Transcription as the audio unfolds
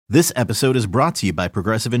This episode is brought to you by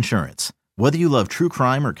Progressive Insurance. Whether you love true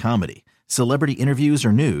crime or comedy, celebrity interviews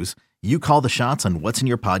or news, you call the shots on what's in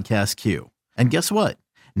your podcast queue. And guess what?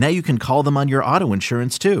 Now you can call them on your auto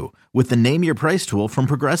insurance too with the Name Your Price tool from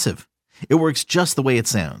Progressive. It works just the way it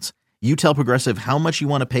sounds. You tell Progressive how much you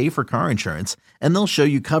want to pay for car insurance, and they'll show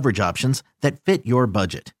you coverage options that fit your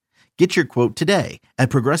budget. Get your quote today at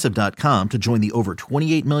Progressive.com to join the over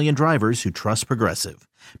 28 million drivers who trust Progressive.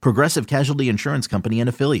 Progressive Casualty Insurance Company and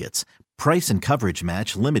Affiliates. Price and coverage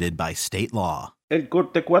match limited by state law. El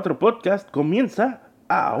Corte 4 Podcast comienza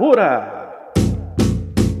ahora.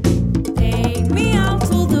 Take me out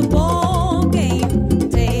to the ball game.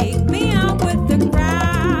 Take me out with the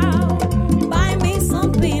crowd. Buy me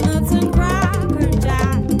some peanuts and Cracker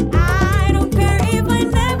Jack. I don't care if I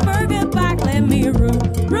never get back. Let me root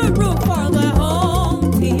for the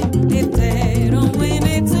home team. If they don't win,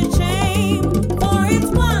 it's a shame. For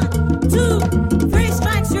it's 1, 2, 3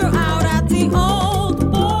 strikes, you're out at the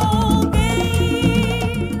old ball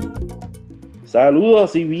game.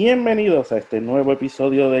 Saludos y bienvenidos a este nuevo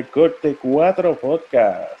episodio de Corte 4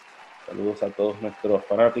 Podcast. Saludos a todos nuestros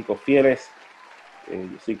fanáticos fieles.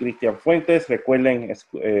 Yo soy Cristian Fuentes. Recuerden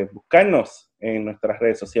buscarnos en nuestras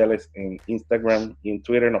redes sociales, en Instagram y en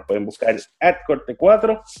Twitter. Nos pueden buscar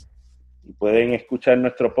 @Corte4 y pueden escuchar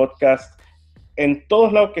nuestro podcast en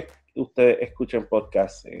todos lados que ustedes escuchen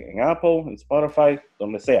podcast, en Apple, en Spotify,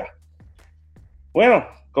 donde sea. Bueno,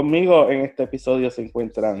 conmigo en este episodio se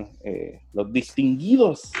encuentran los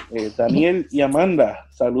distinguidos Daniel y Amanda.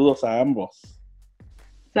 Saludos a ambos.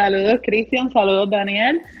 Saludos, Cristian. Saludos,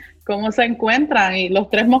 Daniel. ¿Cómo se encuentran? Y los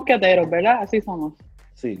tres mosqueteros, ¿verdad? Así somos.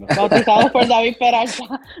 Sí, ¿no? Bautizados por David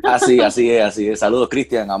Peralta. Así es. Saludos,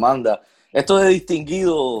 Cristian, Amanda. Esto de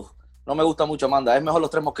distinguido no me gusta mucho, Amanda. Es mejor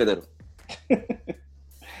los tres mosqueteros.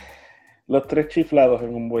 Los tres chiflados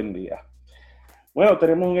en un buen día. Bueno,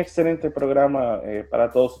 tenemos un excelente programa para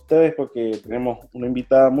todos ustedes porque tenemos una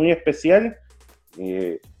invitada muy especial.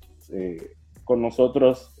 Con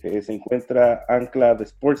nosotros se encuentra Ancla de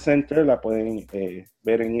Sports Center, la pueden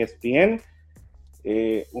ver en ESPN.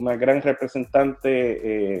 Una gran representante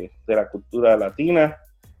de la cultura latina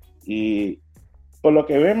y por lo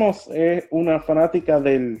que vemos es una fanática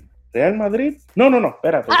del Real Madrid. No,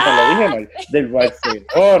 espérate, lo dije mal. Del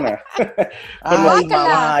Barcelona. Ay,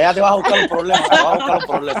 mamá, ya te vas a buscar un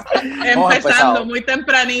problema. Empezando muy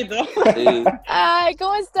tempranito. Sí. Ay,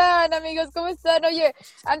 ¿cómo están, amigos? ¿Cómo están? Oye,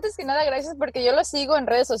 antes que nada, gracias porque yo los sigo en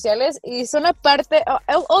redes sociales y son una parte,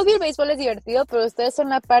 obvio el béisbol es divertido, pero ustedes son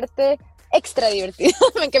una parte extra divertida,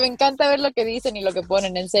 que me encanta ver lo que dicen y lo que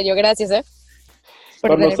ponen, en serio, gracias,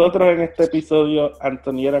 Con nosotros en este episodio,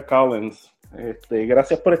 Antoniera Collins.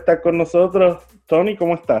 Gracias por estar con nosotros. Tony,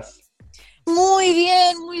 ¿cómo estás? Muy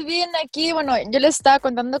bien aquí. Bueno, yo les estaba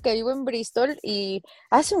contando que vivo en Bristol y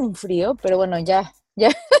hace un frío, pero bueno, ya.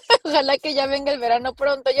 Ojalá que ya venga el verano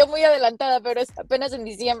pronto. Yo muy adelantada, pero es apenas en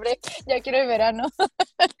diciembre. Ya quiero el verano.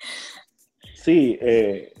 Sí,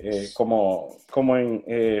 como en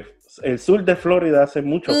el sur de Florida hace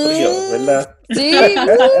mucho frío, ¿verdad? Sí,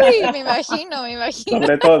 me imagino.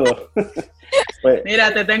 Sobre todo. Pues,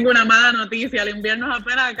 Mira, te tengo una mala noticia. El invierno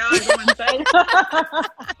apenas acaba de comenzar.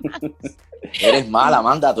 Eres mala,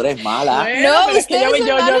 Amanda, tú eres mala. Bueno, No, pero es que ustedes son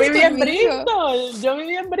yo malos viví en conmigo.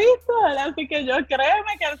 Bristol, así que yo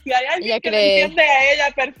créeme que si hay alguien Ella que cree. me entiende a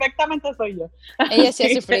ella perfectamente soy yo. Ella sí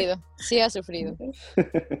ha sufrido.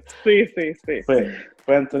 Sí.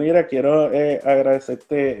 pues Antoniera, quiero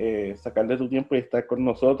agradecerte sacar de tu tiempo y estar con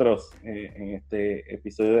nosotros en este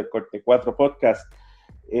episodio de Corte 4 Podcast.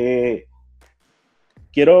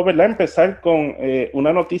 Quiero, ¿verdad?, empezar con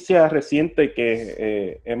una noticia reciente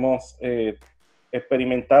que hemos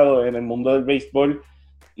experimentado en el mundo del béisbol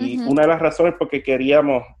y una de las razones por que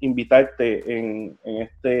queríamos invitarte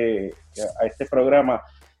a este programa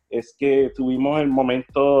es que tuvimos el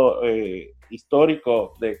momento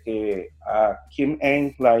histórico de que a Kim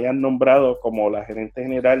Ng la hayan nombrado como la gerente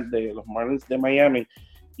general de los Marlins de Miami,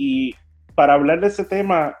 y para hablar de ese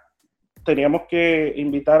tema teníamos que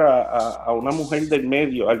invitar a una mujer del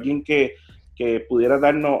medio, alguien que pudiera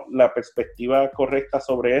darnos la perspectiva correcta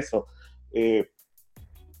sobre eso.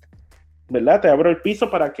 ¿Verdad? Te abro el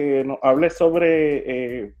piso para que nos hables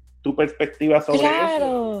sobre tu perspectiva sobre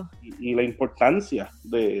eso y la importancia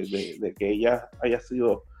de que ella haya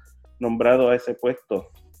sido nombrado a ese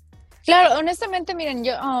puesto. Claro, honestamente, miren,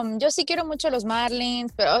 yo sí quiero mucho a los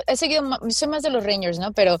Marlins, pero soy más de los Rangers,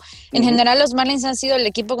 ¿no? Pero en general los Marlins han sido el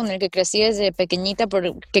equipo con el que crecí desde pequeñita,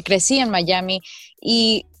 porque crecí en Miami,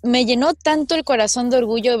 y me llenó tanto el corazón de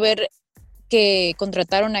orgullo ver que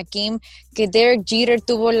contrataron a Kim, que Derek Jeter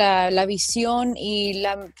tuvo la visión y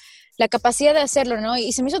la capacidad de hacerlo, ¿no?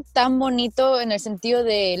 Y se me hizo tan bonito en el sentido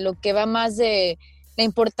de lo que va más de la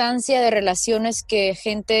importancia de relaciones que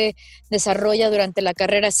gente desarrolla durante la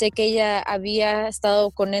carrera. Sé que ella había estado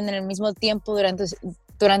con él en el mismo tiempo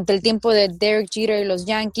durante el tiempo de Derek Jeter y los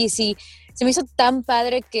Yankees, y se me hizo tan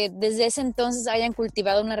padre que desde ese entonces hayan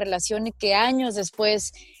cultivado una relación y que años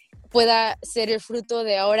después pueda ser el fruto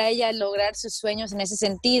de ahora ella lograr sus sueños en ese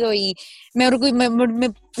sentido. Y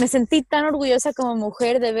me sentí tan orgullosa como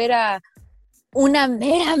mujer de ver a una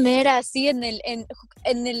mera así en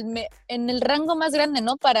el rango más grande,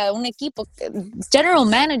 ¿no? Para un equipo, general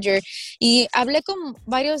manager. Y hablé con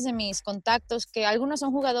varios de mis contactos, que algunos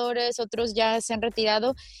son jugadores, otros ya se han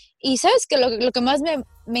retirado. Y sabes que lo que más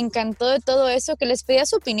me encantó de todo eso, que les pedía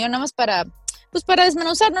su opinión, nada más para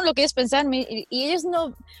desmenuzar, ¿no? Lo que ellos pensaban. Y ellos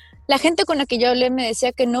no, la gente con la que yo hablé me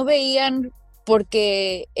decía que no veían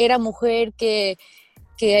porque era mujer que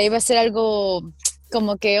iba a ser algo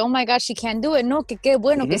como que, oh my gosh, she can't do it, no, que qué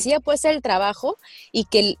bueno, que sí ella puede hacer el trabajo y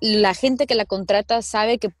que la gente que la contrata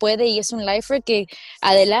sabe que puede y es un lifer, que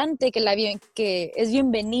adelante, que es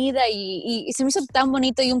bienvenida, y se me hizo tan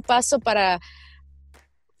bonito y un paso para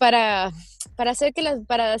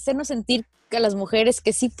hacernos sentir a las mujeres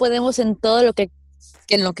que sí podemos en todo lo que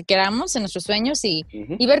en lo que queramos, en nuestros sueños, y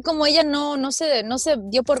ver cómo ella no se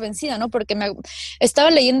dio por vencida, ¿no? Porque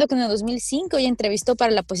estaba leyendo que en el 2005 ella entrevistó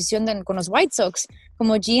para la posición con los White Sox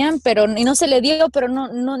como GM, y no se le dio, pero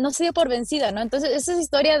no se dio por vencida, ¿no? Entonces, esa es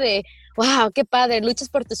historia de, wow, qué padre, luchas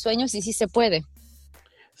por tus sueños y sí se puede.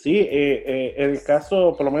 Sí, el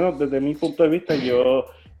caso, por lo menos desde mi punto de vista,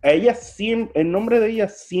 el nombre de ella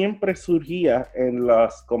siempre surgía en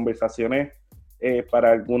las conversaciones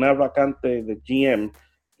para alguna vacante de GM,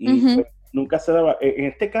 y pues, nunca se daba. En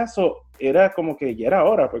este caso era como que ya era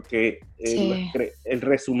hora, porque el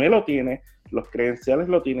resumen lo tiene, los credenciales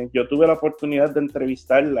lo tienen. Yo tuve la oportunidad de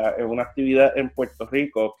entrevistarla en una actividad en Puerto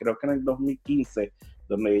Rico, creo que en el 2015,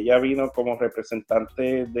 donde ella vino como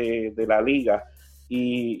representante de la liga,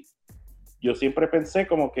 y yo siempre pensé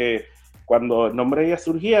como que cuando el nombre de ella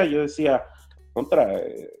surgía, yo decía,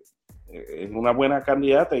 es una buena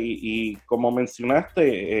candidata, y como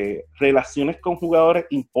mencionaste, relaciones con jugadores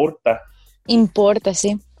importa,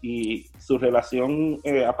 sí. Y su relación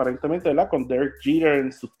aparentemente, ¿verdad?, con Derek Jeter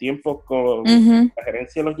en sus tiempos con la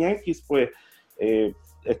gerencia de los Yankees, pues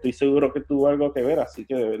estoy seguro que tuvo algo que ver, así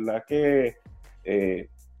que de verdad que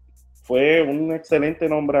fue un excelente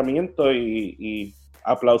nombramiento, y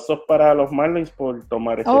aplausos para los Marlins por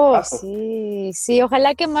tomar ese paso. Sí,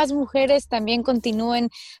 ojalá que más mujeres también continúen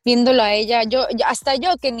viéndolo a ella. Hasta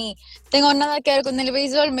yo que ni tengo nada que ver con el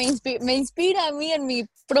béisbol, me inspira a mí en mi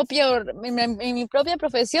propia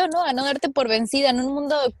profesión, ¿no? A no darte por vencida en un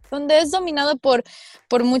mundo donde es dominado por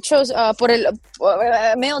muchos, por el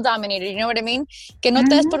male dominator, you know what I mean? Que no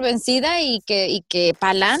te des por vencida, y que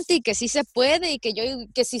pa'lante, y que sí se puede, y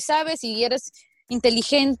que si sabes y eres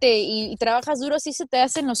inteligente y trabajas duro, sí se te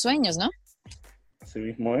hacen los sueños, ¿no? Así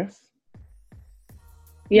mismo es.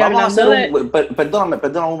 Y vamos a hacer perdóname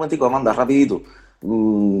un momentico, Amanda, rapidito.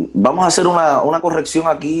 Vamos a hacer una corrección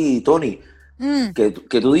aquí, Tony.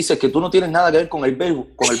 Que tú dices que tú no tienes nada que ver con el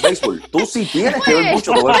béisbol. Tú sí tienes que ver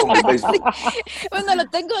mucho que ver con el béisbol. Bueno, lo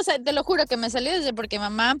tengo, o sea, te lo juro que me salió desde porque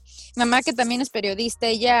mamá que también es periodista,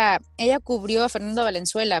 ella cubrió a Fernando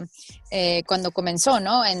Valenzuela cuando comenzó,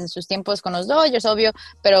 ¿no? En sus tiempos con los Dodgers, obvio,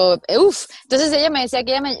 pero entonces ella me decía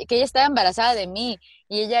que ella estaba embarazada de mí,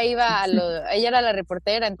 y ella ella era la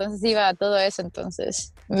reportera, entonces iba a todo eso,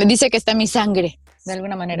 entonces me dice que está en mi sangre, de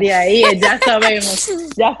alguna manera. De ahí, ya sabemos.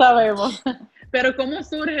 Pero ¿cómo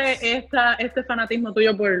surge este fanatismo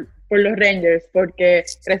tuyo por los Rangers? Porque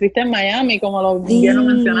creciste en Miami, como bien lo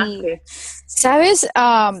mencionaste. ¿Sabes?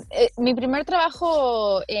 Mi primer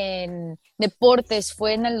trabajo en deportes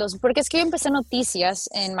fue porque es que yo empecé noticias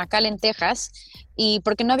en McAllen, Texas, y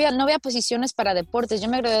porque no había posiciones para deportes. Yo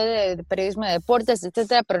me gradué de periodismo de deportes,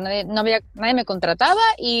 etcétera, pero nadie me contrataba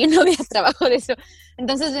y no había trabajo de eso.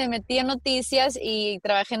 Entonces me metí en noticias y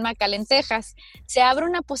trabajé en McAllen, Texas. Se abre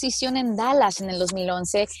una posición en Dallas en el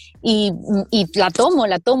 2011 y la tomo.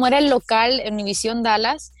 Era el local en Univisión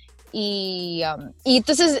Dallas. Y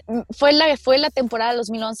entonces fue la temporada del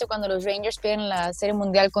 2011 cuando los Rangers pierden la Serie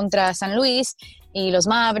Mundial contra San Luis y los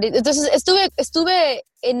Mavericks. Entonces estuve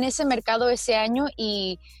en ese mercado ese año,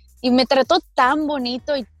 y me trató tan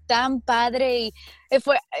bonito y tan padre y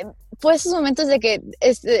fue esos momentos de que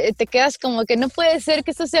te quedas como que no puede ser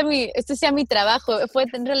que esto sea mi trabajo. Fue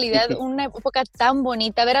en realidad una época tan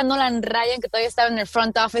bonita, ver a Nolan Ryan que todavía estaba en el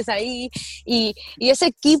front office ahí y ese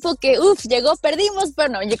equipo que llegó, perdimos, pero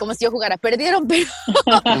no, como si yo jugara, perdieron, pero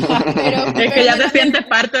es que ya te sientes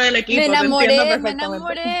parte del equipo. Me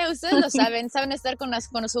enamoré, ustedes lo saben estar con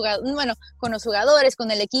los jugadores, bueno, con los jugadores,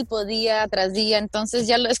 con el equipo día tras día, entonces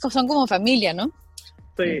ya son como familia, ¿no?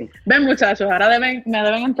 Sí. Ven, muchachos, ahora me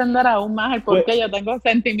deben entender aún más el por qué yo tengo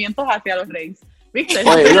sentimientos hacia los Rays. ¿Viste?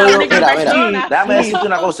 Oye, mira, déjame decirte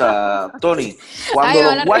una cosa, Tony. Cuando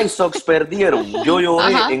los White Sox perdieron, yo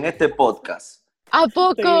lloré en este podcast. ¿A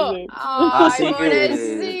poco? Sí.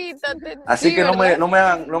 Ay, así que no me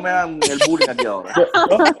hagan el bullying aquí ahora.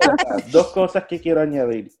 Dos cosas que quiero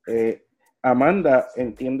añadir. Amanda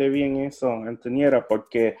entiende bien eso, Antoniera,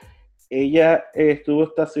 porque ella estuvo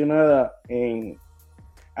estacionada en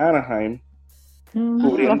Anaheim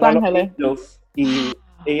cubriendo a los Angels y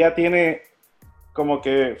ella tiene como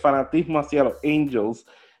que fanatismo hacia los Angels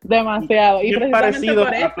demasiado y es parecido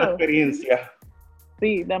a tu experiencia.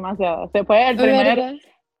 Sí, demasiado. Se fue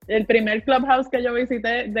el primer clubhouse que yo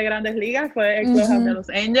visité de Grandes Ligas fue el clubhouse de los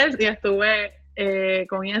Angels y estuve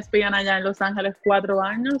con ESPN allá en Los Ángeles 4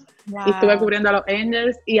 años. Wow. Y estuve cubriendo a los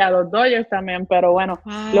Angels y a los Dodgers también, pero bueno,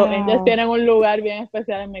 los Angels tienen un lugar bien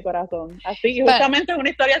especial en mi corazón. Así, justamente es una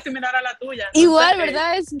historia similar a la tuya. Igual,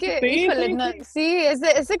 ¿verdad? Es que, sí, híjole,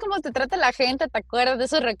 ese como te trata la gente, te acuerdas de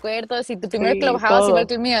esos recuerdos y tu primer clubhouse igual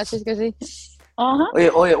que el mío, así es que sí. Ajá.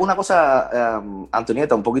 Oye, una cosa,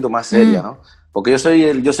 Antonieta, un poquito más seria, ¿no? Porque yo soy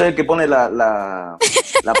el que pone la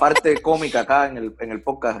parte cómica acá en el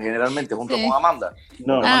podcast generalmente junto con Amanda.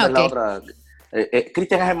 No. Amanda es la otra.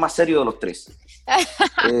 Cristian es el más serio de los tres.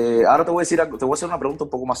 Ahora te voy a decir algo, te voy a hacer una pregunta un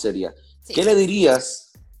poco más seria. Sí. ¿Qué le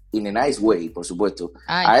dirías, in a nice way, por supuesto,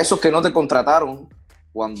 a esos que no te contrataron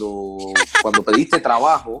cuando pediste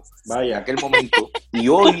trabajo en aquel momento y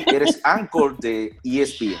hoy eres anchor de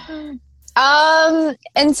ESPN?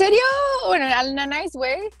 ¿En serio? Bueno, in a nice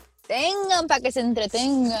way, tengan para que se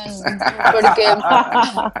entretengan, porque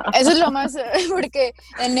eso es lo más,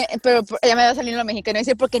 pero ya me va a salir lo mexicano,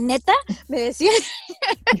 decir, porque neta, me decían,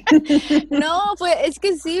 no, es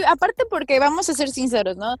que sí, aparte porque vamos a ser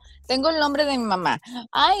sinceros, ¿no? Tengo el nombre de mi mamá,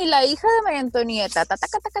 la hija de María Antonieta,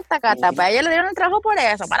 para ella le dieron el trabajo por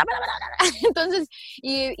eso, entonces,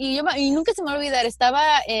 y nunca se me va a olvidar, estaba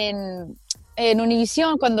en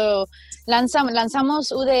Univisión cuando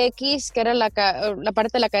lanzamos UDX, que era la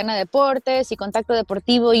parte de la cadena de deportes y Contacto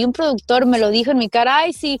Deportivo, y un productor me lo dijo en mi cara,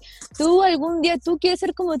 si tú algún día tú quieres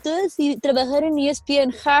ser como todos y trabajar en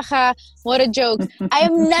ESPN, jaja, what a joke. I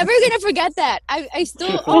am never gonna forget that. I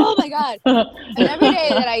still, oh my God. And every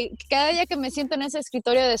day cada día que me siento en ese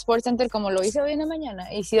escritorio de SportsCenter como lo hice hoy en la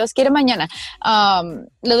mañana, y si Dios quiere mañana,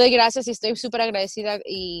 le doy gracias y estoy súper agradecida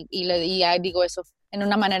y digo eso en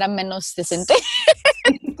una manera menos decente.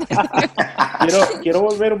 quiero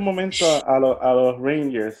volver un momento a los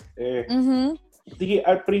Rangers. Si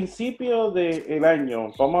al principio del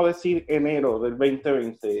año, vamos a decir enero del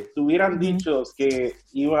 2020, te hubieran dicho que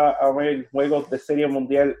iba a haber juegos de Serie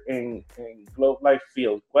Mundial en Globe Life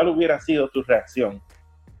Field, ¿cuál hubiera sido tu reacción?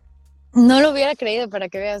 No lo hubiera creído, para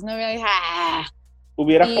que veas, no hubiera dicho,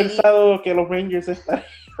 ¿Hubieras pensado que los Rangers estarían?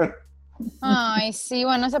 Ay, sí,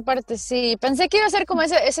 bueno, esa parte sí. Pensé que iba a ser como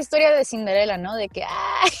esa historia de Cinderella, ¿no? De que,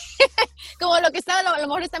 como lo que a lo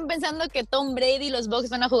mejor están pensando que Tom Brady y los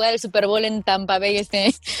Bucks van a jugar el Super Bowl en Tampa Bay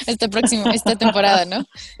esta temporada, ¿no?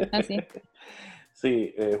 Así.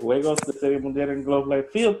 Sí, juegos de Serie Mundial en Globe Life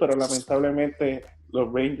Field, pero lamentablemente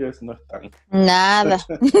los Rangers no están. Nada,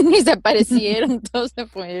 ni se aparecieron, todos se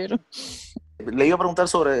fueron. Le iba a preguntar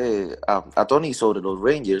a Tony sobre los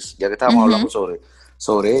Rangers, ya que estábamos hablando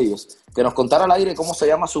sobre ellos, que nos contara al aire cómo se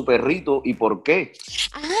llama su perrito y por qué.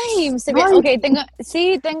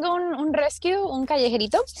 Tengo un rescue, un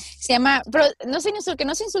callejerito, se llama, pero que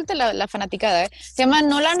no se insulte la fanaticada, se llama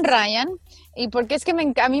Nolan Ryan, y porque es que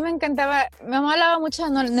a mí me encantaba, mi mamá hablaba mucho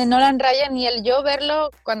de Nolan Ryan, y el yo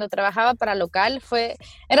verlo cuando trabajaba para local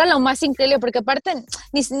era lo más increíble, porque aparte,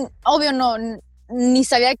 obvio ni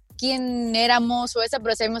sabía quién éramos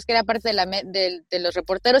pero sabíamos que era parte de los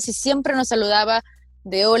reporteros, y siempre nos saludaba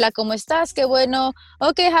de hola, ¿cómo estás? Qué bueno,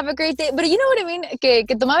 okay, have a great day, but you know what I mean,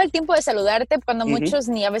 que tomaba el tiempo de saludarte cuando muchos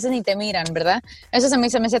a veces ni te miran, ¿verdad? Eso se me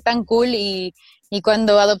hacía tan cool, y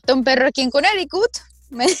cuando adopté un perro aquí en Connecticut,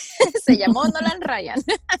 se llamó Nolan Ryan.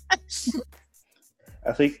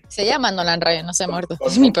 Así. Se llama Nolan Ryan, no se ha muerto,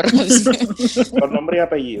 es mi perro. Con nombre y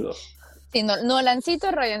apellido. Sí, Nolancito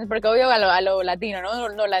Ryan, porque obvio a lo latino, ¿no?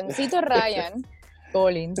 Nolancito Ryan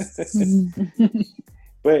Collins.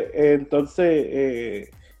 Pues entonces,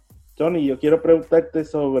 Tony, yo quiero preguntarte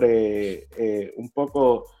sobre un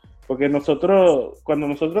poco, porque cuando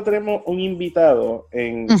nosotros tenemos un invitado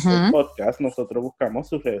en el podcast, nosotros buscamos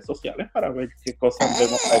sus redes sociales para ver qué cosas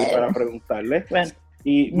vemos ahí para preguntarle. Bueno,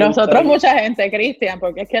 Y nosotros mucha gente, Cristian,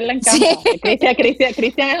 porque es que a él le encanta. Sí.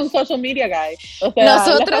 Cristian es un social media guy. O sea,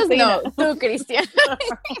 Nosotros no, tú, Cristian.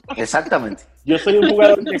 Exactamente. Yo soy un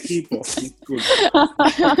jugador de equipo, disculpa.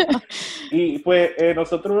 Y pues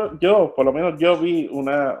por lo menos yo vi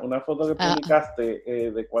una foto que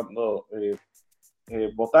publicaste de cuando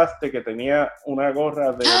votaste, que tenía una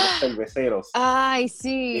gorra de los cerveceros. Ay,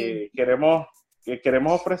 sí. Queremos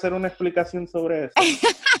ofrecer una explicación sobre eso.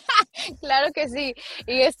 Claro que sí.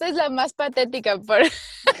 Y esta es la más patética.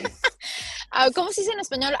 ¿Cómo se dice en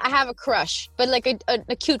español? I have a crush, but like a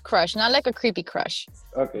cute crush, not like a creepy crush.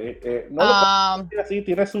 Ok, no lo puedes decir así,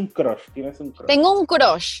 tienes un crush. Tengo un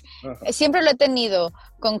crush. Ajá. Siempre lo he tenido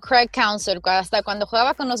con Craig Counsell, hasta cuando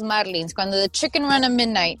jugaba con los Marlins, cuando The Chicken Run at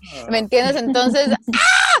Midnight, ¿me entiendes? Entonces,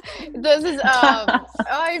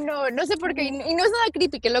 ay, no sé por qué, y no es nada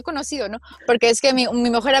creepy, que lo he conocido, ¿no? Porque es que mi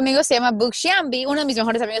mejor amigo se llama Boog Shambi, uno de mis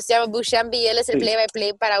mejores amigos se llama Boog Shambi, y él es el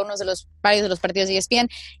play-by-play para varios de los partidos de ESPN,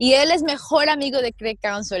 y él es mejor amigo de Craig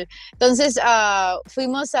Counsell. Entonces,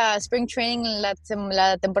 fuimos a Spring Training la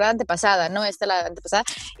temporada antepasada, ¿no? La antepasada,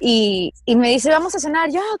 y me dice, vamos a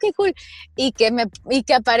cenar, yo, qué cool, y que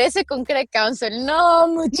aparece con Craig Counsell. No,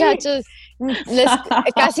 muchachos,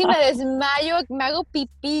 casi me desmayo, me hago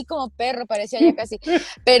pipí como perro, parecía ya casi,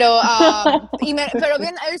 pero bien,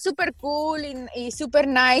 él súper cool y súper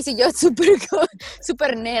nice, y yo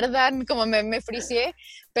súper nerda, como me friseé,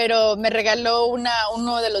 pero me regaló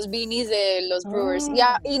uno de los beanies de los Brewers,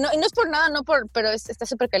 y no es por nada, pero está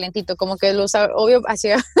súper calientito, como que lo usa, obvio,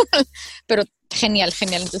 hacía, pero genial,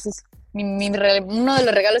 entonces uno de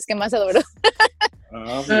los regalos que más adoro.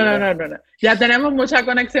 No. Ya tenemos mucha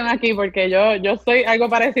conexión aquí porque yo soy algo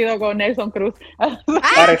parecido con Nelson Cruz.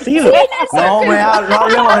 ¿Parecido? No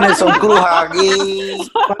hablemos de Nelson Cruz aquí.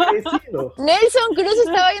 ¿Parecido? Nelson Cruz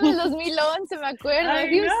estaba ahí en el 2011, me acuerdo.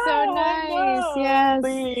 He was so nice, yes.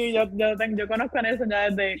 Sí, yo conozco a Nelson ya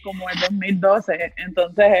desde como el 2012,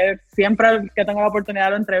 entonces siempre que tengo la oportunidad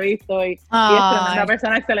lo entrevisto y es una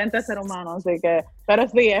persona excelente ser humano, así que, pero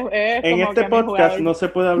sí, es en como este que podcast no se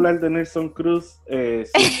puede hablar de Nelson Cruz sin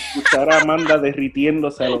escuchar a Amanda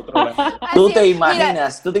derritiéndose al otro lado. ¿Tú te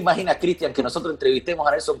imaginas, Cristian, que nosotros entrevistemos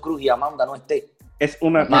a Nelson Cruz y Amanda no esté? Es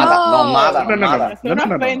una... Mata. No.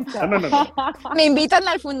 Me invitan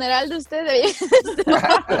al funeral de ustedes.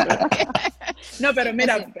 No, pero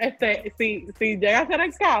mira, si llega a ser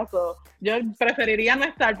el caso, yo preferiría no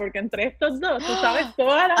estar, porque entre estos dos, tú sabes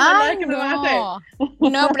todas las maldades que me van a hacer.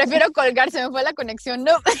 No, prefiero colgar, se me fue la conexión,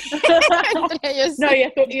 no. Entre ellos, sí. No,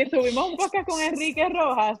 y estuvimos un poco con Enrique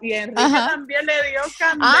Rojas, y Enrique también le dio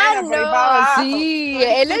candela por ahí para abajo. Sí,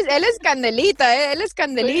 él es candelita, él es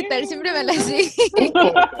candelita, él siempre me la sigue.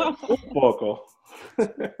 Un poco.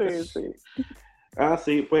 Sí.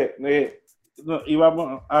 Sí, pues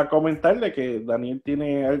íbamos a comentarle que Daniel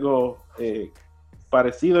tiene algo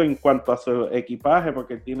parecido en cuanto a su equipaje,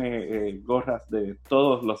 porque tiene gorras de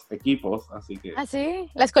todos los equipos, así que... ¿Ah, sí?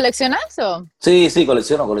 ¿Las coleccionas o...? Sí,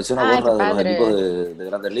 colecciono gorras de los padre. equipos de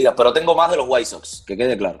Grandes Ligas, pero tengo más de los White Sox, que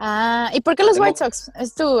quede claro. ¿Y por qué los White Sox?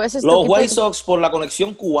 Los White Sox por la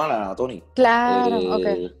conexión cubana, Tony. Claro, ok.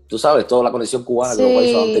 Tú sabes, toda la conexión cubana que los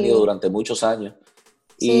White Sox han tenido durante muchos años.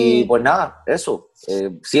 Y pues nada, eso.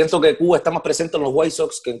 Siento que Cuba está más presente en los White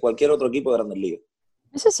Sox que en cualquier otro equipo de Grandes Ligas.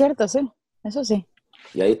 Eso es cierto, sí. Eso sí.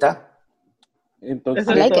 Y ahí está. Entonces,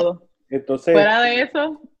 Eso es todo. Entonces, fuera de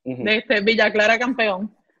eso, de Villa Clara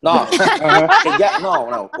campeón. No,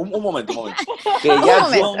 un momento. Que ya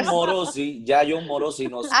John Morosi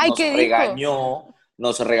nos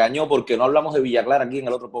regañó porque no hablamos de Villa Clara aquí en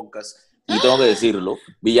el otro podcast. Y tengo que decirlo,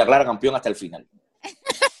 Villa Clara campeón hasta el final.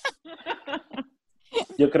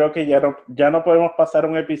 Yo creo que ya no podemos pasar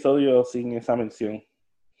un episodio sin esa mención.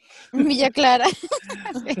 Villa Clara.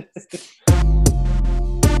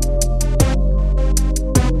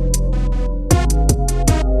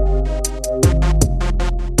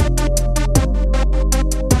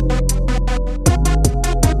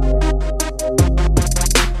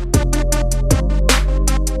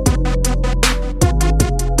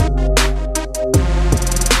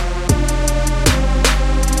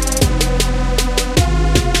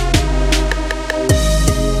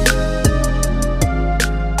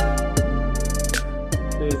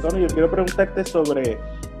 Tony, yo quiero preguntarte sobre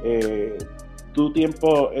tu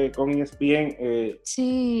tiempo con ESPN,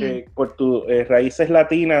 por tus raíces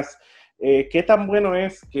latinas. ¿Qué tan bueno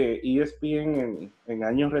es que ESPN en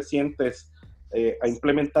años recientes ha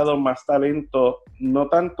implementado más talento, no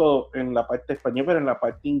tanto en la parte española, pero en la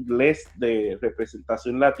parte inglés de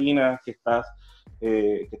representación latina, que estás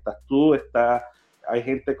tú, hay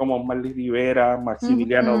gente como Marley Rivera,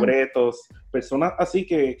 Maximiliano Bretos, personas así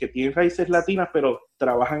que tienen raíces latinas, pero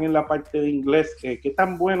trabajan en la parte de inglés. ¿Qué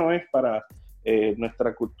tan bueno es para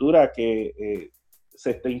nuestra cultura que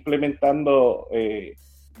se esté implementando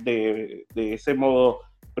de ese modo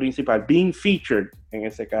principal, being featured en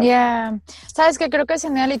ese caso? Yeah. Sabes que creo que es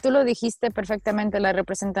genial y tú lo dijiste perfectamente, la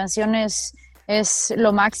representación es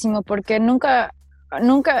lo máximo, porque nunca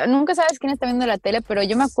sabes quién está viendo la tele, pero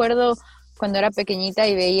yo me acuerdo cuando era pequeñita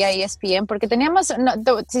y veía ESPN, porque teníamos, no,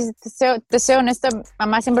 si te soy honesta,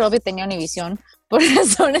 mamá siempre obvio tenía Univisión, por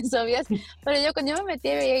razones obvias, pero cuando yo me metí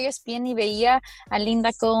a ver ESPN y veía a Linda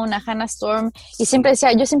Cohn, a Hannah Storm, y yo siempre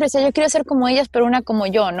decía, yo quiero ser como ellas, pero una como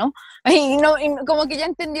yo, ¿no? Y como que ya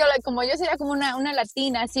entendió, como yo sería como una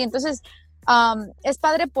latina, así, entonces es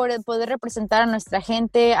padre poder representar a nuestra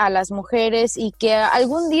gente, a las mujeres, y que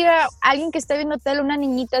algún día alguien que esté viendo tele, una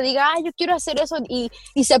niñita, diga, yo quiero hacer eso, y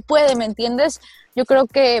se puede, ¿me entiendes? Yo creo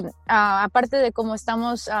que aparte de cómo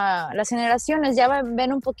estamos, las generaciones ya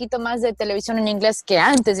ven un poquito más de televisión en inglés que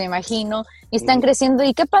antes, me imagino, y están creciendo,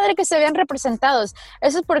 y qué padre que se vean representados.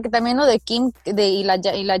 Eso es porque también lo de Kim y la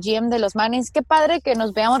GM de los Marlins, qué padre que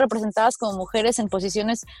nos veamos representadas como mujeres en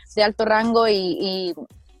posiciones de alto rango, y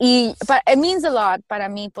it means a lot para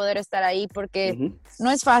mí poder estar ahí, porque no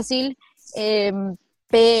es fácil,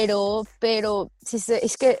 pero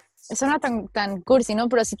es que suena tan cursi, ¿no?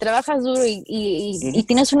 Pero si trabajas duro y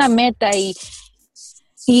tienes una meta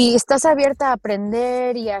y estás abierta a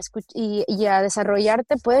aprender y a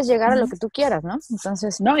desarrollarte, puedes llegar a lo que tú quieras, ¿no?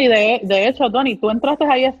 Entonces... No, y de hecho, Tony, tú entraste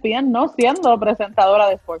a ESPN no siendo presentadora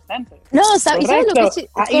de SportsCenter. No, ¿sabes lo que es?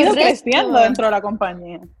 Ha ido creciendo dentro de la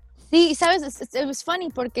compañía. Sí, sabes, es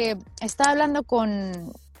funny porque estaba hablando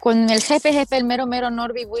con el jefe, el mero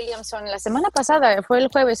Norby Williamson, la semana pasada, fue el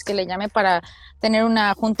jueves que le llamé para tener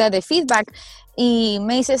una junta de feedback, y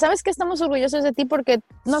me dice, ¿sabes qué? Estamos orgullosos de ti porque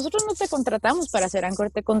nosotros no te contratamos para hacer anchor,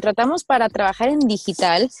 te contratamos para trabajar en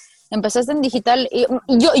digital. Empezaste en digital y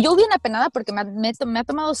yo bien apenada porque me ha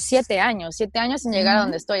tomado 7 años en llegar a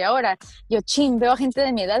donde estoy ahora. Yo, veo a gente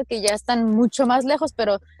de mi edad que ya están mucho más lejos,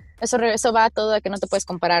 pero eso va todo a que no te puedes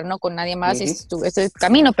comparar, ¿no? Con nadie más, y es tu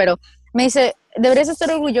camino, pero me dice, deberías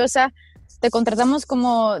estar orgullosa, te contratamos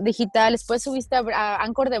como digital, después subiste a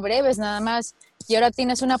Anchor de breves nada más, y ahora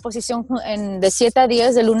tienes una posición de 7 a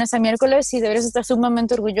 10, de lunes a miércoles, y deberías estar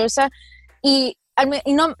sumamente orgullosa, y al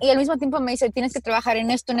mismo tiempo me dice, tienes que trabajar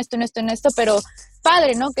en esto, pero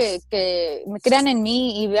padre, ¿no? Que me crean en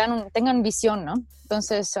mí y tengan visión, ¿no?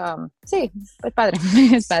 Entonces, sí, es padre,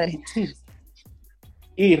 es padre.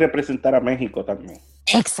 Y representar a México también.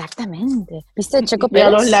 Exactamente. ¿Viste, Checo Y a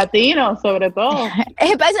Pérez? los latinos, sobre todo.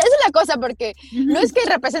 Esa es la cosa, porque no es que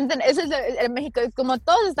representen, eso es el México, como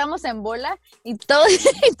todos estamos en bola y todos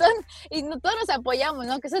nos apoyamos,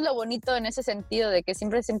 ¿no? Que eso es lo bonito en ese sentido, de que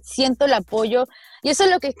siempre siento el apoyo, y eso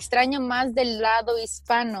es lo que extraño más del lado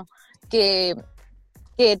hispano, que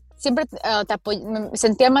siempre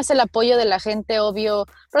sentía más el apoyo de la gente, obvio,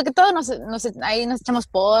 porque todos ahí nos echamos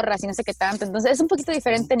porras y no sé qué tanto, entonces es un poquito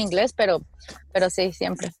diferente en inglés, pero sí,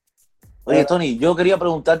 siempre. Oye, Tony, yo quería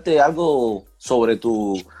preguntarte algo sobre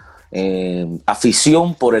tu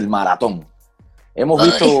afición por el maratón. Hemos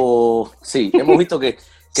visto que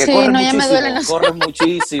Sí, corres no, ya me duelen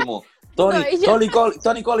muchísimo, corres muchísimo.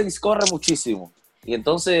 Tony Collins corre muchísimo. Y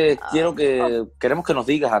entonces queremos que nos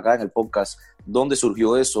digas acá en el podcast dónde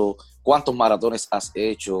surgió eso, cuántos maratones has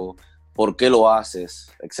hecho, por qué lo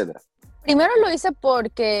haces, etcétera. Primero lo hice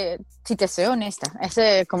porque, si te soy honesta,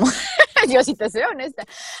 yo si te soy honesta,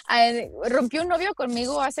 rompió un novio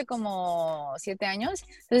conmigo hace como 7 años,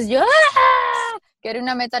 entonces yo quería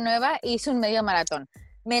una meta nueva, hice un medio maratón.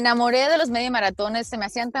 Me enamoré de los medio maratones, se me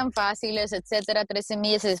hacían tan fáciles, etcétera, 13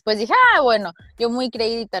 millas, y después dije, bueno, yo muy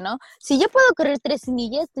creidita, ¿no? Si yo puedo correr 13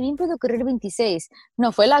 millas, también puedo correr 26.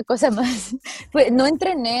 No, fue la cosa más, no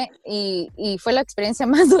entrené, y fue la experiencia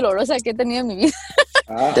más dolorosa que he tenido en mi vida.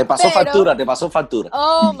 Te pasó factura.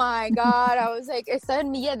 Oh my God, I was like, estaba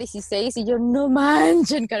en milla 16 y yo, no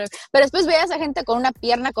manchen, carajo. Pero después veías a gente con una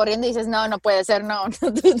pierna corriendo y dices, no puede ser, no.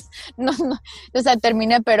 O sea,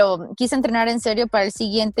 terminé, pero quise entrenar en serio para el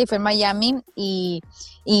siguiente y fue en Miami y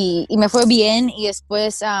me fue bien. Y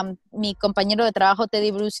después mi compañero de trabajo,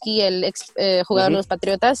 Teddy Bruschi, el ex jugador de los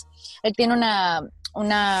Patriotas, él tiene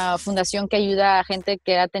una fundación que ayuda a gente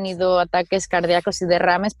que ha tenido ataques cardíacos y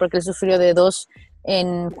derrames, porque él sufrió de 2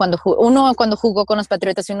 uno cuando jugó con los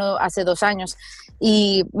Patriotas y uno hace 2 años,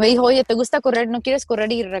 y me dijo, oye, ¿te gusta correr? ¿No quieres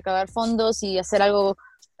correr y recaudar fondos y hacer algo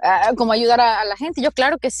como ayudar a la gente. Yo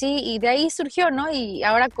claro que sí, y de ahí surgió, ¿no? Y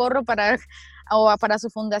ahora corro para su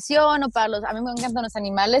fundación, a mí me encantan los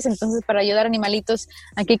animales, entonces para ayudar a animalitos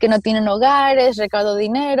aquí que no tienen hogares, recaudo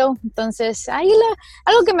dinero. Entonces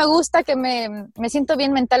algo que me gusta, que me siento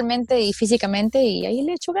bien mentalmente y físicamente, y ahí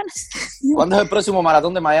le echo ganas. ¿Cuándo es el próximo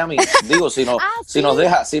maratón de Miami? Digo, si sí. nos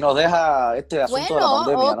deja este asunto de la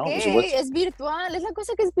pandemia, ¿no? Por supuesto. Es virtual, es la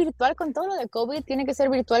cosa que es virtual con todo lo de COVID, tiene que ser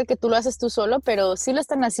virtual, que tú lo haces tú solo, pero sí lo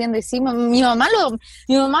están haciendo, y sí, mi mamá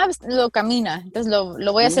lo camina, entonces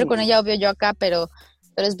lo voy a hacer con ella, obvio, yo acá, pero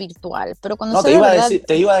es virtual. Pero cuando no, te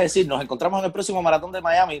iba a decir, nos encontramos en el próximo maratón de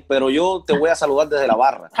Miami, pero yo te voy a saludar desde la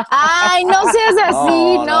barra. Ay, no seas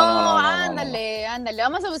así, no, ándale,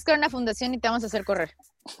 vamos a buscar una fundación y te vamos a hacer correr.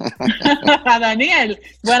 A Daniel,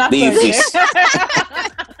 buena Difícil. suerte.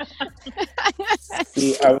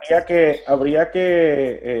 Sí, habría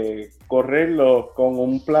que correrlo con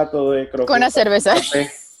un plato de croquetas. Con una cerveza.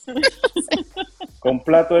 Con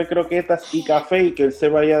plato de croquetas y café, y que él se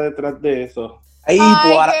vaya detrás de eso. Ahí,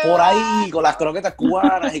 Ay, por ahí, con las croquetas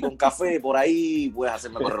cubanas y con café, por ahí puedes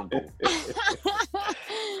hacerme correr un poco.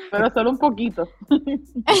 Pero solo un poquito.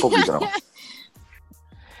 Un poquito, ¿no?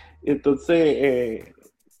 Entonces,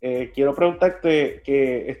 quiero preguntarte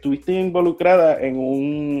que estuviste involucrada en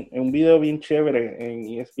un video bien chévere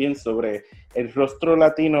en ESPN sobre el rostro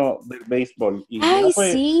latino del béisbol. Y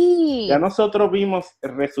Sí. ya nosotros vimos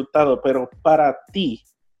el resultado, pero para ti,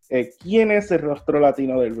 ¿quién es el rostro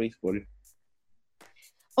latino del béisbol?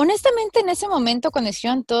 Honestamente, en ese momento, cuando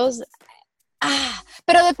estuvieron todos...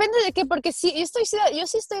 pero depende de qué, porque sí, yo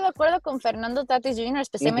sí estoy de acuerdo con Fernando Tatis Jr.,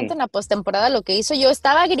 especialmente en la postemporada, lo que hizo. Yo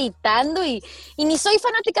estaba gritando y ni soy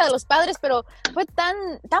fanática de los Padres, pero fue tan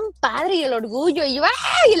padre, y el orgullo, y yo,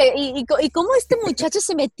 y cómo este muchacho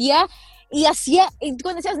se metía y hacía, y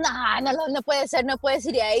cuando decías, no puede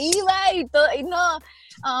ser, y ahí va, y todo, y no.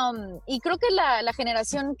 Y creo que la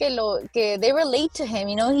generación que they relate to him,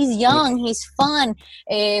 you know, he's young, he's fun,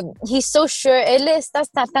 he's so sure, él está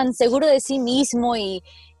tan seguro de sí mismo, y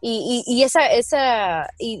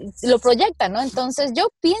lo proyecta, ¿no? Entonces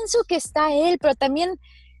yo pienso que está él, pero también,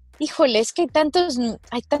 híjole, es que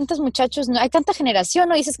hay tantos muchachos, hay tanta generación,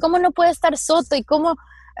 ¿no? Y dices, ¿cómo no puede estar Soto? ¿Y cómo?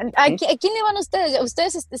 ¿A quién le van ustedes?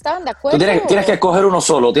 ¿Ustedes estaban de acuerdo? Tú tienes que escoger uno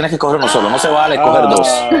solo, no se vale escoger dos.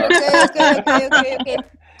 Okay.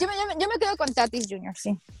 Yo me quedo con Tatis Jr.,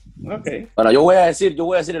 sí. Ok. Bueno, yo voy a decir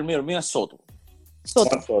el mío es Soto.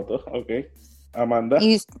 Juan Soto, ok. Amanda.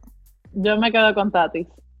 Yo me quedo con Tatis.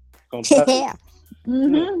 Con Tatis.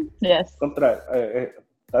 Yes.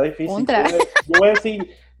 Está difícil. Contra.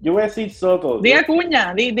 Yo voy a decir Soto. Di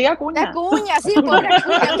Acuña, di Acuña. Acuña, sí, pobre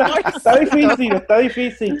Acuña. Está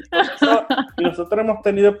difícil. Y nosotros hemos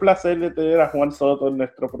tenido el placer de tener a Juan Soto en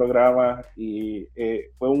nuestro programa, y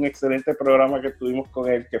fue un excelente programa que tuvimos con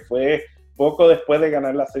él, que fue poco después de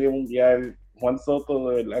ganar la Serie Mundial. Juan Soto,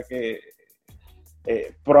 de verdad que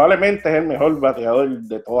probablemente es el mejor bateador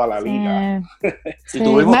de toda la liga. Sí. Y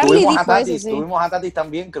tuvimos a Tatis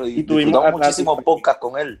también, creo, y tuvimos muchísimos podcasts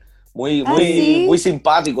con él. Muy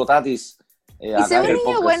simpático, Tatis. Y se ve un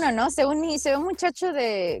niño bueno, ¿no? Se ve un muchacho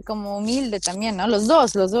como humilde también, ¿no? Los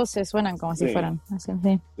dos se suenan como si fueran. Así,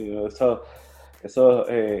 sí.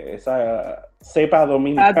 Esa cepa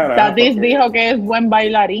dominicana. Tatis dijo que es buen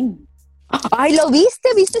bailarín. Ay, ¿lo viste?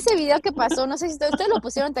 ¿Viste ese video que pasó? No sé si ustedes lo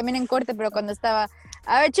pusieron también en corte, pero cuando estaba...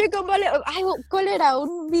 A ver, chicos, vale. Ay, ¿cuál era?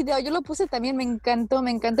 Un video. Yo lo puse también, me encantó.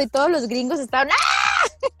 Y todos los gringos estaban...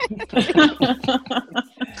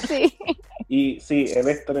 Sí. Y sí, él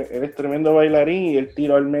es tremendo bailarín, y él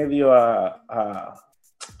tiró al medio a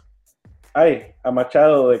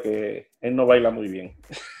Machado de que él no baila muy bien.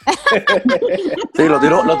 Sí, lo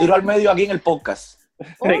tiró al medio aquí en el podcast.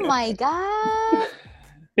 Oh my God.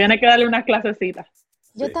 Tiene que darle unas clasecitas.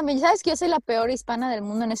 Yo también, ¿sabes que yo soy la peor hispana del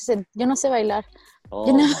mundo en ese sentido? Yo no sé bailar.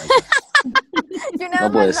 Yo nada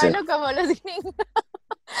más bailo como los gringos.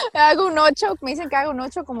 Hago un 8, me dicen que hago un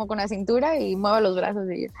 8 como con la cintura y muevo los brazos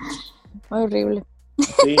y muy horrible.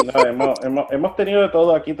 Sí, no, hemos tenido de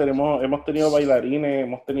todo aquí. Hemos tenido bailarines,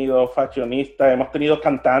 hemos tenido fashionistas, hemos tenido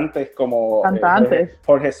cantantes como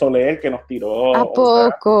Jorge Soler, que nos tiró. ¿A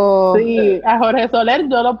poco? Sí, a Jorge Soler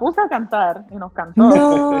yo lo puse a cantar y nos cantó.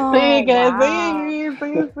 No, sí, que wow.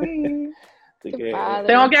 sí. Así que,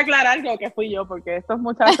 tengo que aclarar que fui yo, porque estos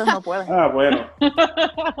muchachos no pueden. Bueno.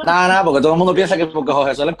 Nada, porque todo el mundo piensa que porque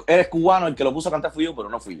Jorge Soler eres cubano, el que lo puso a cantar fui yo, pero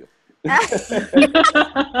no fui yo.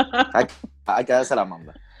 Hay que darse la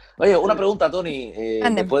manda. Oye, una pregunta, Tony,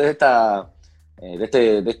 después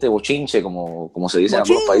de este bochinche, como se dice en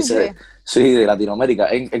algunos países de Latinoamérica.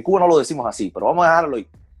 En Cuba no lo decimos así, pero vamos a dejarlo ahí.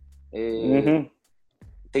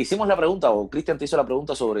 te hicimos la pregunta, o Cristian te hizo la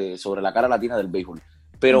pregunta sobre la cara latina del béisbol,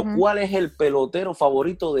 pero ¿cuál es el pelotero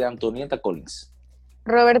favorito de Antonieta Collins?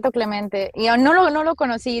 Roberto Clemente. Y aún no lo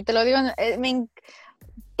conocí, te lo digo,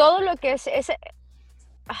 todo lo que es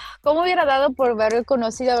 ¿cómo hubiera dado por haberlo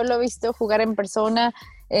conocido, haberlo visto jugar en persona?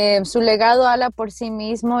 Su legado habla por sí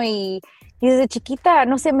mismo y desde chiquita,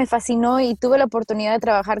 no sé, me fascinó y tuve la oportunidad de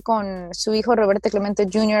trabajar con su hijo Roberto Clemente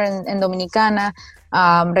Jr. en Dominicana.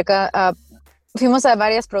 Fuimos a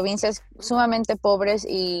varias provincias sumamente pobres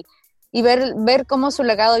y ver cómo su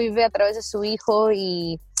legado vive a través de su hijo,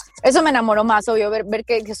 y eso me enamoró más, obvio, ver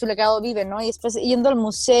que su legado vive, ¿no? Y después yendo al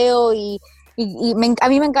museo a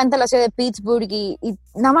mí me encanta la ciudad de Pittsburgh y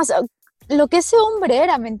nada más lo que ese hombre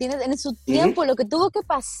era, ¿me entiendes? En su tiempo, lo que tuvo que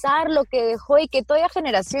pasar, lo que dejó, y que todavía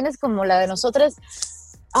generaciones como la de nosotras,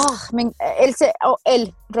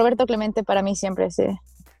 Roberto Clemente para mí siempre sí.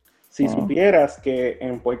 Si supieras que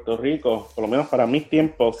en Puerto Rico, por lo menos para mis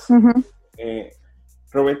tiempos,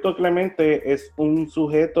 Roberto Clemente es un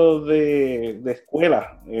sujeto de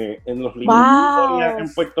escuela. En los libros de historia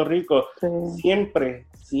en Puerto Rico, siempre,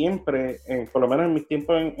 por lo menos en mis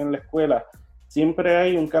tiempos en la escuela, siempre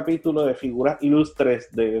hay un capítulo de figuras ilustres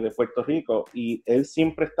de Puerto Rico, y él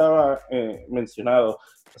siempre estaba mencionado.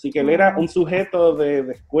 Así que él era un sujeto de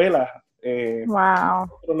escuela.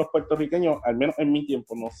 Los puertorriqueños, al menos en mi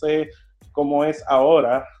tiempo, no sé cómo es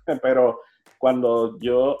ahora, pero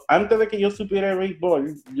antes de que yo supiera el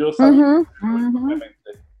béisbol, yo sabía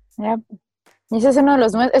Y ese es uno de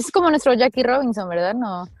los nuestros, es como nuestro Jackie Robinson, ¿verdad?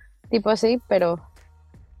 No, tipo así, pero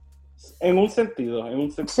en un sentido.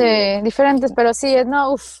 Sí, diferentes, pero sí,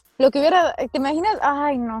 lo que hubiera, ¿te imaginas?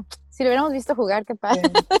 Ay, no, si lo hubiéramos visto jugar, qué padre.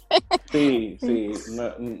 Sí.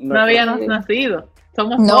 No habíamos nacido.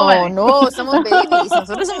 Somos jóvenes. No, somos babies.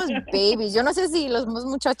 Nosotros somos babies. Yo no sé si los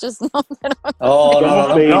muchachos no, pero... No,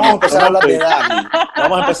 vamos a empezar a hablar de edad aquí.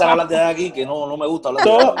 Vamos a empezar a hablar de edad aquí, que no me gusta hablar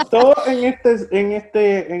de edad. Todos en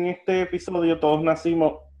este episodio, todos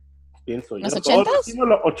nacimos, pienso yo, ¿Los todos 80s? nacimos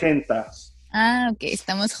los 80. Ok,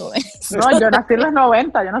 estamos jóvenes. No, yo nací en los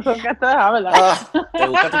 90, yo no sé qué ustedes hablan. Te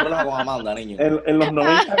buscaste un problema con Amanda, niño. En los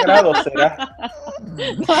 90 grados será.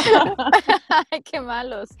 Ay, qué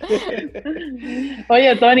malos.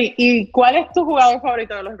 Oye, Tony, ¿y cuál es tu jugador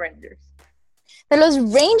favorito de los Rangers? De los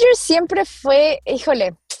Rangers siempre fue, híjole,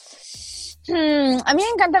 a mí me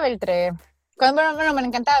encanta Beltré. Bueno, me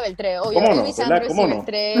encantaba Beltré, obvio. ¿Cómo no? Elvis Andrus ¿Cómo y no?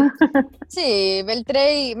 Beltré. Sí,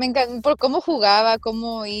 Beltré, y me encanta por cómo jugaba,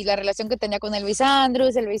 y la relación que tenía con Elvis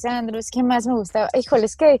Andrus. ¿Qué más me gustaba? Híjole,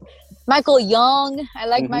 es que Michael Young, I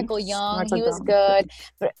like Michael Young, he was good.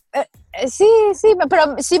 Pero, sí,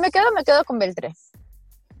 pero si me quedo con Beltré.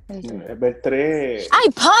 Beltré.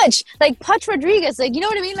 Ay, Pudge Rodriguez, you know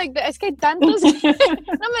what I mean? Es que hay tantos. No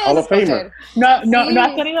me Hall des of Famer. No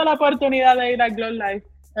has tenido la oportunidad de ir al Globe Life,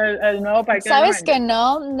 el nuevo parque. ¿Sabes que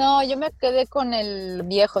no? Yo me quedé con el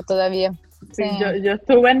viejo todavía. Sí. Yo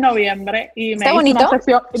estuve en noviembre y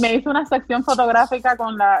me hice una sección fotográfica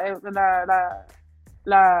con la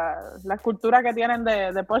escultura que tienen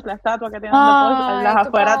de Porsche, la estatua que tienen de Porsche en las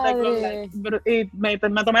afueras del Globe Life. Y me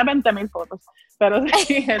tomé 20,000 fotos. Pero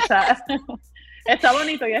sí, está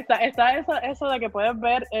bonito, y está eso de que puedes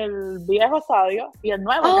ver el viejo estadio y el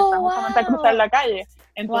nuevo que están justamente a cruzar la calle.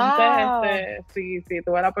 Entonces, sí,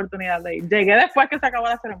 tuve la oportunidad de ir. Llegué después que se acabó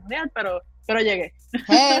la ceremonia, pero llegué.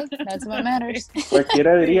 Hey, that's what matters.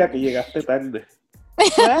 Cualquiera diría que llegaste tarde.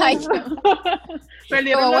 Ay,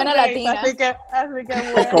 Perdieron como buena los latina. Así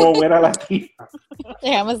que bueno. Como buena latina.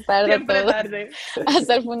 Llegamos tarde Siempre todo. tarde.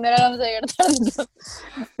 Hasta el funeral vamos a llegar tarde.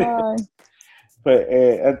 Ay.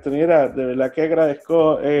 Pues, Antonieta, de verdad que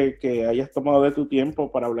agradezco que hayas tomado de tu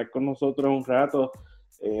tiempo para hablar con nosotros un rato.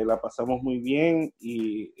 La pasamos muy bien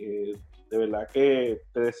y de verdad que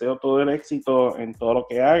te deseo todo el éxito en todo lo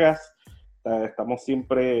que hagas. Estamos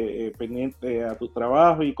siempre pendientes a tu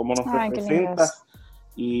trabajo y cómo nos representas.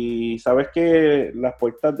 Y sabes que las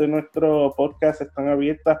puertas de nuestro podcast están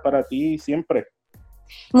abiertas para ti siempre.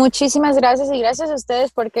 Muchísimas gracias, y gracias a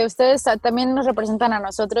ustedes, porque ustedes también nos representan a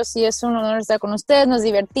nosotros, y es un honor estar con ustedes. Nos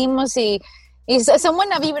divertimos y son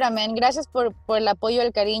buena vibra, man. Gracias por el apoyo,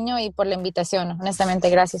 el cariño y por la invitación, honestamente,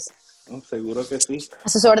 gracias. Seguro que sí. A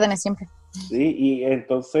sus órdenes siempre. Sí, y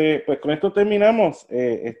entonces, pues con esto terminamos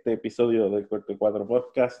este episodio del Corte 4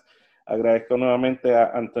 Podcast. Agradezco nuevamente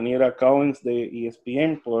a Antonieta Collins de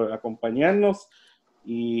ESPN por acompañarnos,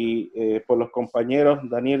 y por los compañeros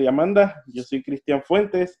Daniel y Amanda. Yo soy Cristian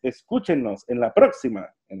Fuentes. Escúchenos en la próxima,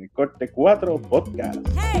 en el Corte 4 Podcast.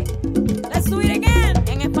 Hey, let's do it again.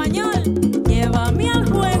 En español, llévame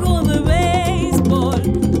al juego de béisbol,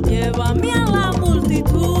 llévame a la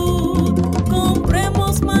multitud,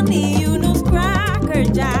 compremos maní y unos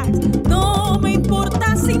Cracker Jack.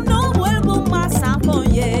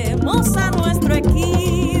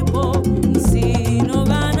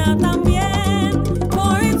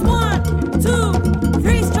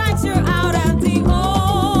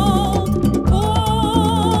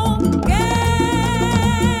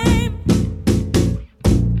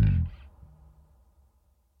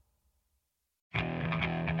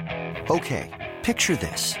 Okay, picture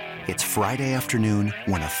this. It's Friday afternoon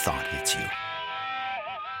when a thought hits you.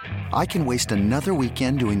 I can waste another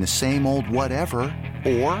weekend doing the same old whatever,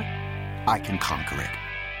 or I can conquer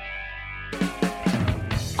it.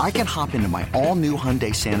 I can hop into my all-new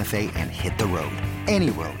Hyundai Santa Fe and hit the road.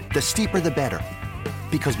 Any road. The steeper, the better.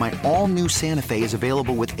 Because my all-new Santa Fe is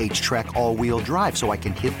available with H-Track all-wheel drive, so I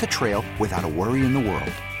can hit the trail without a worry in the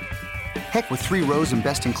world. Heck, with 3 rows and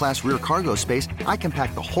best-in-class rear cargo space, I can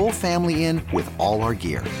pack the whole family in with all our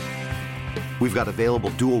gear. We've got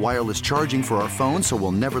available dual wireless charging for our phones, so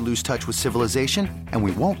we'll never lose touch with civilization, and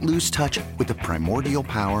we won't lose touch with the primordial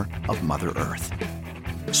power of Mother Earth.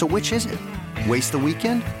 So which is it? Waste the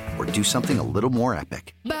weekend or do something a little more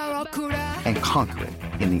epic? And conquer it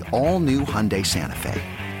in the all-new Hyundai Santa Fe.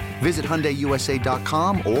 Visit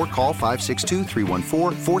HyundaiUSA.com or call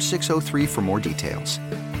 562-314-4603 for more details.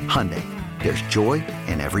 Hyundai, there's joy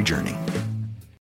in every journey.